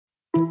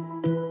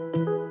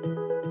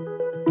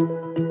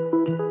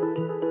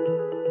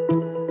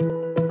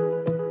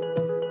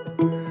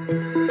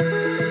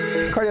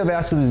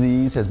Cardiovascular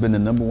disease has been the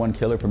 #1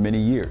 killer for many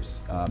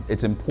years.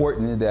 It's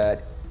important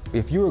that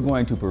if you are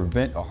going to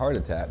prevent a heart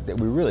attack, that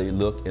we really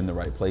look in the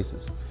right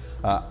places.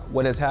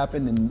 What has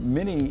happened in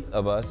many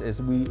of us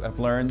is we have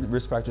learned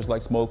risk factors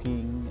like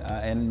smoking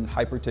and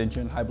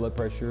hypertension, high blood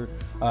pressure,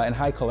 and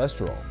high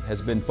cholesterol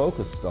has been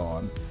focused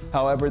on.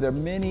 However, there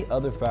are many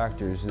other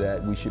factors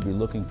that we should be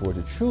looking for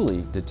to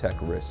truly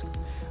detect risk.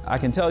 I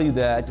can tell you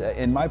that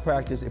in my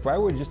practice, if I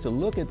were just to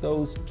look at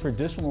those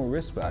traditional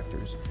risk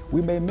factors,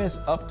 we may miss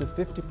up to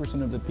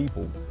 50% of the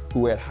people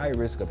who are at high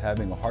risk of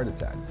having a heart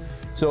attack.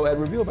 So at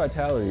Reveal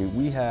Vitality,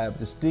 we have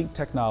distinct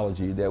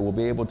technology that will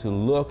be able to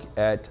look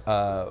at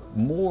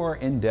more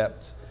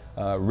in-depth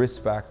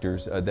risk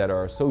factors that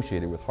are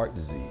associated with heart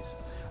disease.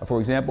 For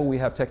example, we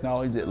have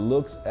technology that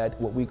looks at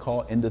what we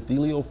call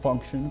endothelial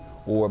function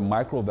or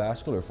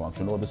microvascular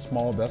function, or the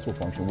small vessel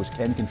function, which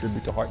can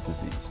contribute to heart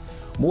disease.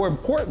 More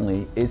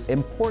importantly, it's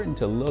important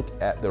to look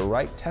at the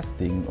right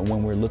testing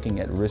when we're looking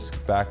at risk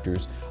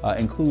factors,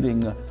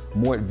 including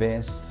more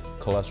advanced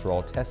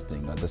cholesterol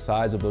testing, the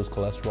size of those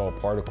cholesterol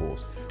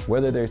particles,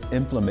 whether there's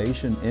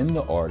inflammation in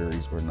the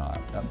arteries or not.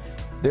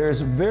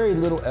 There's very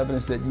little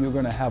evidence that you're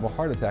going to have a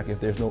heart attack if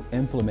there's no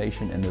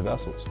inflammation in the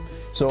vessels.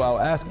 So I'll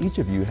ask each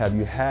of you, have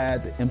you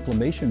had the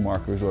inflammation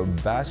markers or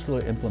vascular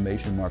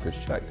inflammation markers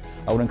checked?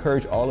 I would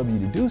encourage all of you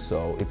to do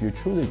so if you're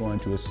truly going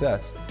to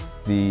assess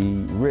the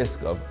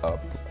risk of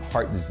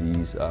heart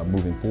disease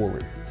moving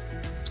forward.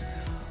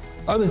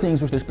 Other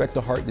things with respect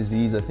to heart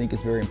disease, I think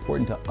it's very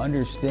important to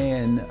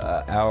understand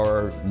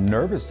our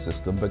nervous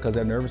system, because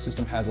our nervous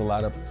system has a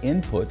lot of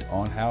input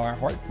on how our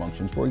heart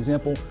functions. For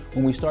example,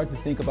 when we start to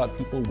think about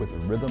people with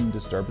rhythm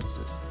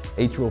disturbances,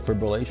 atrial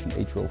fibrillation,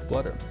 atrial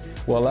flutter,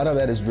 well, a lot of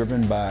that is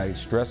driven by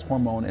stress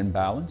hormone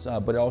imbalance,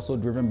 but also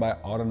driven by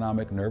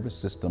autonomic nervous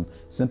system,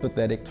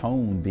 sympathetic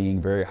tone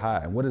being very high.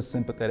 And what is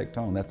sympathetic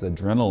tone? That's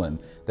adrenaline.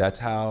 That's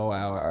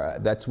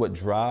that's what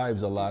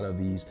drives a lot of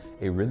these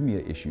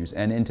arrhythmia issues.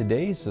 And in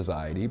today's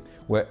society,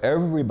 where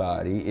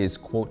everybody is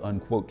quote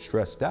unquote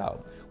stressed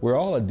out, we're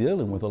all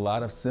dealing with a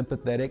lot of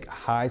sympathetic,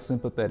 high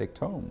sympathetic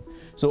tone.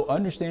 So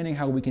understanding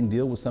how we can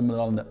deal with some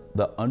of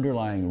the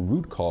underlying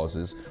root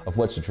causes of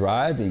what's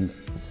driving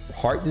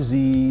heart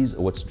disease,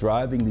 or what's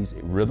driving these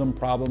rhythm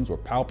problems or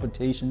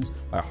palpitations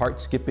by heart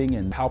skipping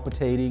and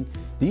palpitating,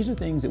 these are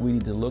things that we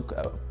need to look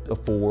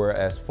for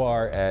as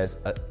far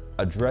as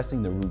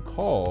addressing the root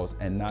cause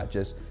and not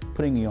just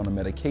putting you on a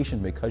medication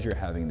because you're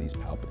having these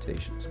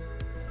palpitations.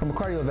 From a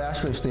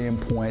cardiovascular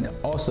standpoint,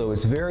 also,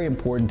 it's very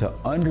important to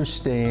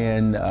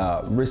understand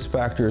risk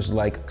factors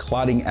like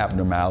clotting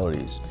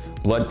abnormalities,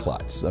 blood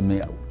clots. I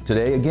mean,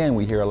 today, again,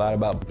 we hear a lot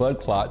about blood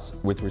clots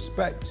with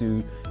respect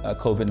to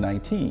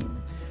COVID-19.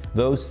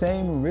 Those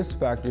same risk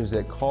factors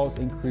that cause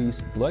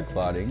increased blood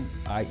clotting,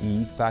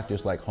 i.e.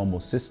 factors like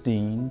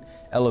homocysteine,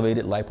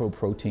 elevated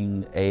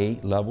lipoprotein A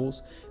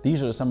levels,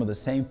 these are some of the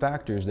same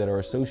factors that are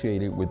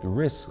associated with the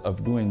risk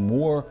of doing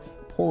more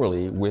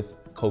poorly with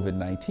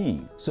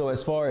COVID-19. So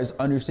as far as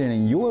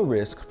understanding your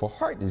risk for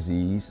heart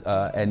disease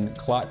and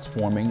clots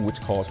forming, which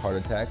cause heart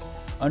attacks,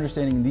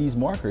 understanding these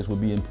markers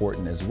would be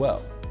important as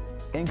well.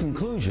 In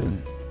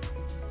conclusion,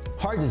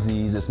 heart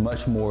disease is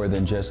much more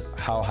than just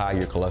how high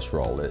your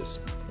cholesterol is.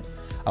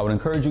 I would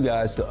encourage you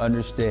guys to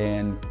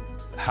understand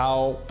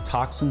how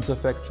toxins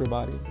affect your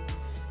body,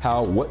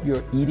 how what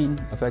you're eating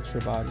affects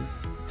your body,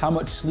 how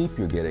much sleep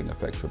you're getting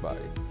affects your body,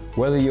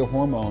 whether your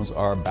hormones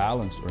are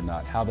balanced or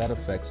not, how that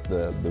affects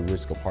the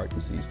risk of heart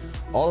disease.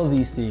 All of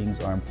these things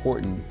are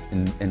important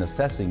in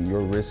assessing your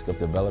risk of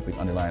developing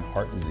underlying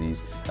heart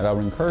disease. And I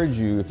would encourage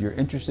you, if you're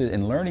interested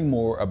in learning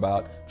more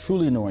about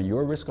truly knowing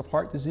your risk of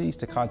heart disease,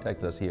 to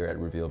contact us here at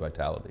Reveal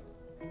Vitality.